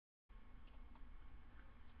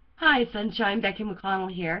Hi, Sunshine. Becky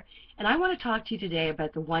McConnell here, and I want to talk to you today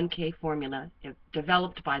about the 1K formula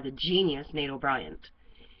developed by the genius Nate Obryant.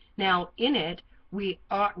 Now, in it, we're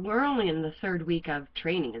only in the third week of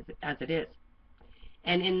training as it is.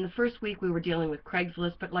 And in the first week, we were dealing with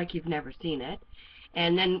Craigslist, but like you've never seen it.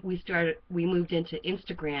 And then we moved into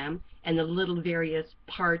Instagram and the little various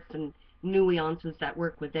parts and nuances that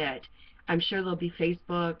work with it. I'm sure there'll be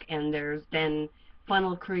Facebook, and there's then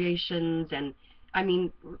funnel creations, and I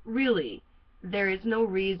mean, really, there is no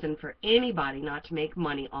reason for anybody not to make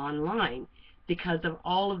money online because of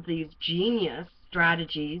all of these genius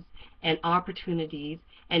strategies and opportunities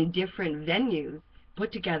and different venues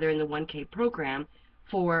put together in the 1K program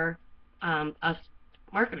for us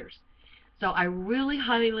marketers. So I really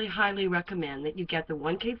highly, highly recommend that you get the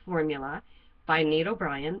 1K formula by Nate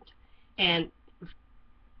Obryant and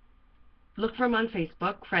look for him on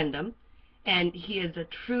Facebook, friend him, and he is a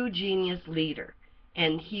true genius leader,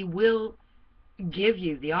 and he will give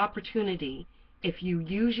you the opportunity if you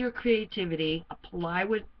use your creativity, apply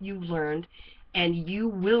what you've learned, and you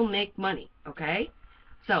will make money, okay?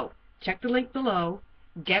 So check the link below,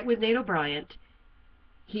 get with Nate Obryant.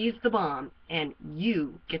 He's the bomb, and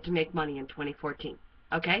you get to make money in 2014.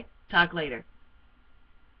 Okay? Talk later.